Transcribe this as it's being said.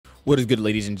What is good,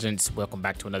 ladies and gents? Welcome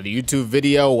back to another YouTube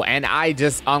video, and I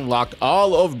just unlocked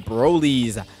all of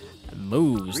Broly's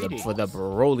moves for the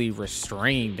Broly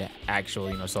Restrained.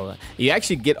 Actually, so you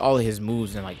actually get all of his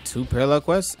moves in like 2 parallel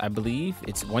quests, I believe.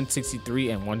 It's 163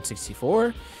 and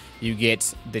 164. You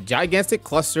get the gigantic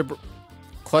cluster.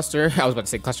 I was about to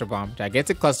say cluster bomb,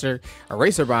 gigantic cluster,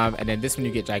 eraser bomb, and then this one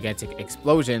you get gigantic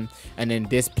explosion, and then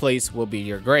this place will be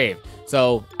your grave.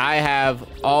 So I have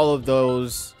all of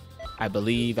those. I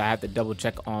believe I have to double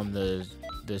check on the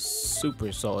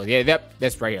super soul. Yeah,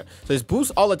 that's right here. So this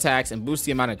boosts all attacks and boosts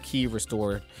the amount of ki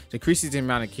restored, decreases the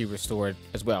amount of ki restored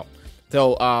as well.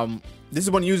 So this is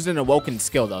when used in awoken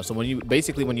skill though. So when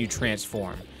you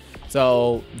transform.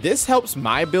 So this helps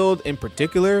my build in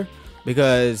particular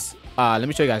because let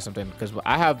me show you guys something, because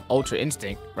I have Ultra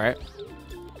Instinct, right?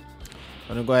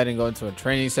 I'm gonna go ahead and go into a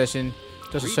training session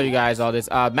just to show you guys all this.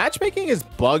 Matchmaking is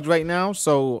bugged right now,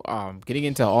 so getting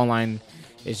into online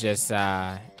is just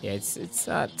yeah, it's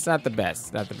not the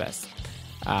best. Not the best.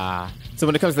 So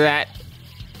when it comes to that,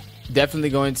 definitely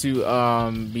going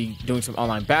to be doing some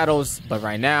online battles. But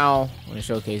right now, I'm gonna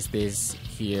showcase this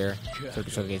here, so we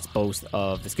can showcase both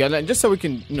of the skill, and just so we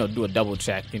can do a double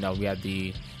check. We have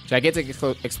the gigantic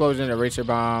explosion, eraser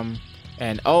bomb,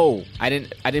 and oh, I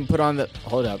didn't put on the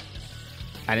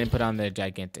I didn't put on the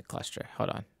gigantic cluster.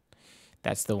 Hold on.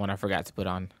 That's the one I forgot to put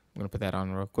on. I'm going to put that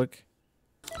on real quick.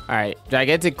 All right.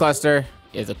 Gigantic cluster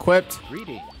is equipped. All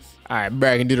right.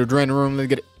 Back into the draining room. Let's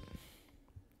get it.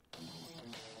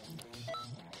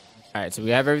 All right. So we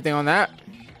have everything on that.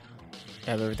 We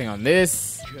have everything on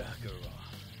this.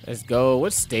 Let's go.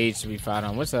 What stage should we find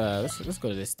on? Let's go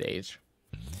to this stage.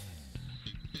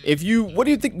 What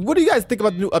do you think? What do you guys think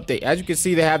about the new update? As you can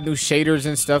see, they have new shaders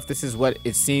and stuff. This is what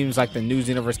it seems like the new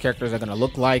Xenoverse characters are gonna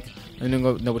look like. I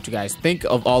don't know what you guys think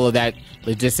of all of that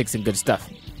logistics and good stuff.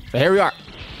 So here we are.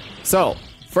 So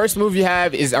first move you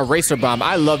have is Eraser Bomb.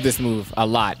 I love this move a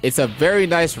lot. It's a very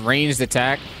nice ranged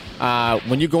attack.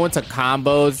 When you go into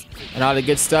combos and all the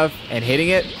good stuff and hitting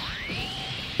it,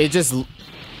 it's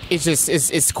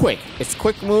quick. It's a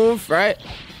quick move, right?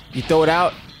 You throw it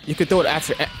out. You could throw it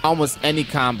after almost any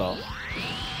combo,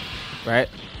 right?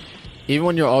 Even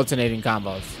when you're alternating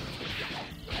combos.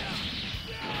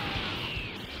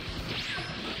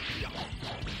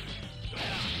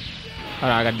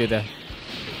 Hold on, I gotta do that.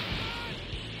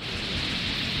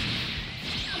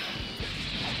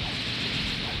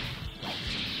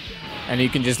 And you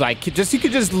can just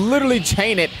literally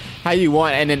chain it how you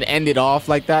want and then end it off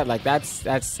like that. Like that's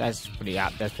pretty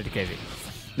out. That's pretty crazy.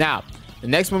 Now, the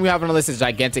next one we have on the list is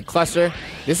Gigantic Cluster.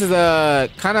 This is a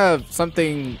kind of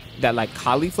something that like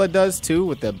Caulifla does too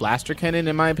with the blaster cannon,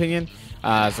 in my opinion.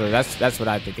 So that's what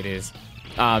I think it is.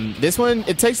 This one,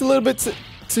 it takes a little bit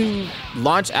to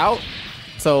launch out.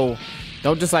 So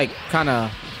don't just don't try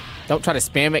to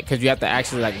spam it, because you have to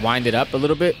actually like wind it up a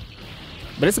little bit.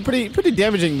 But it's a pretty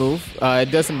damaging move. It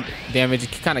does some damage.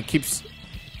 It kind of keeps,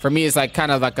 for me, it's like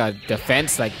kind of like a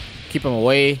defense, like keep them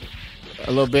away a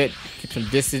little bit, keep some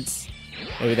distance.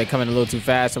 Maybe they're coming a little too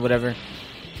fast or whatever.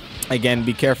 Again,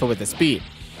 be careful with the speed.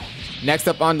 Next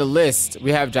up on the list,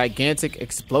 we have Gigantic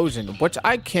Explosion, which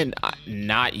I can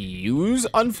not use,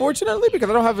 unfortunately, because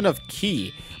I don't have enough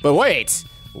ki. But wait,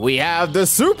 we have the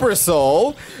Super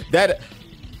Soul that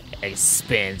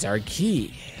expands our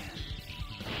ki.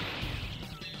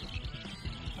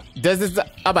 Does this? I'm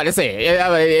about to say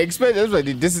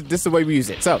it. This is the way we use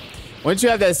it. So once you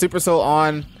have that Super Soul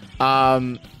on,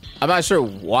 I'm not sure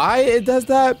why it does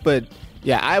that, but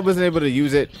yeah, I wasn't able to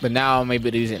use it, but now I'm able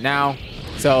to use it now.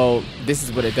 So this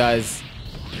is what it does,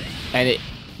 and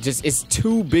it's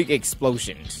 2 big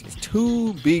explosions. It's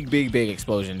 2 big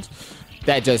explosions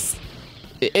that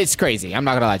it's crazy. I'm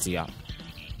not gonna lie to y'all.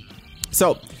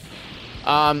 So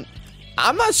I'm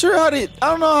not sure I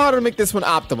don't know how to make this one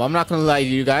optimal. I'm not gonna lie to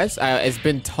you guys. It's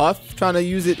been tough trying to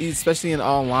use it, especially in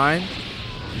online.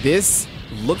 This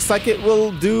looks like it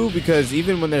will do, because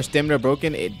even when their stamina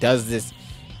broken, it does this.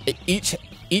 Each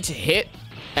hit,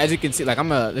 as you can see, like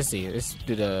let's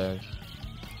do the.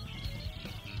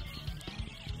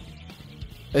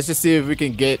 Let's just see if we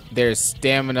can get their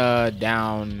stamina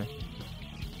down.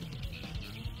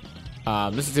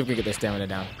 Let's see if we can get their stamina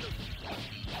down.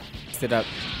 Sit up.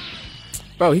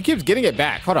 Bro, he keeps getting it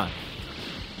back. Hold on.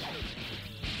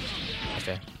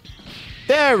 Okay.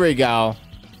 There we go.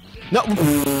 No.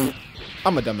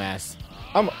 I'm a dumbass.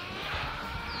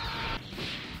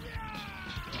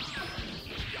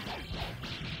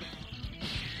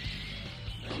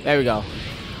 There we go.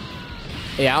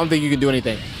 Yeah, I don't think you can do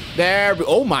anything.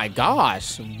 Oh my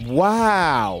gosh.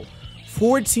 Wow.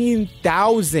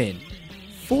 14,000.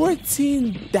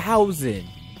 14,000.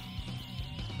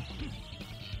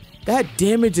 That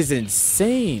damage is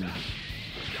insane.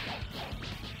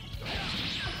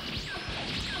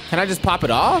 Can I just pop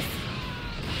it off?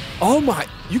 Oh my,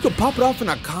 you can pop it off in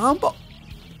a combo?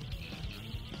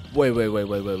 Wait.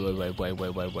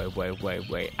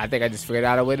 I think I just figured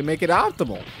out a way to make it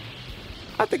optimal.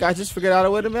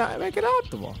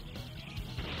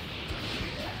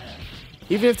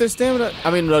 Even if their stamina,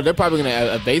 I mean, no, they're probably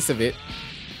gonna evasive it.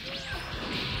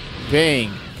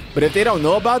 Bang. But if they don't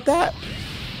know about that,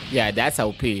 yeah, that's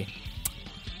OP.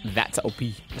 That's OP.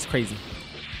 That's crazy.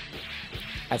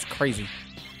 That's crazy.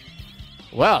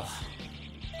 Well,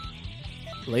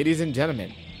 ladies and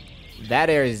gentlemen, that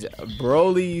is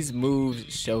Broly's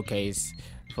moves showcase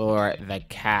for the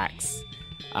CACs.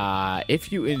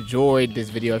 If you enjoyed this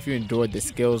video, if you enjoyed the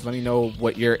skills, let me know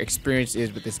what your experience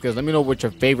is with the skills. Let me know what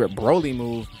your favorite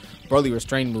Broly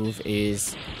restrained move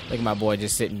is. Look at my boy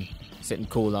just sitting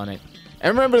cool on it.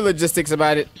 And remember the logistics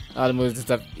about it, all the moves and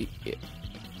stuff.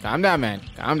 Calm down, man.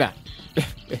 Calm down.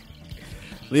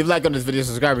 Leave a like on this video,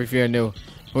 subscribe if you're new.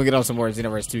 We'll get on some more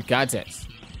Xenoverse 2 content.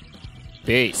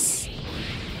 Peace.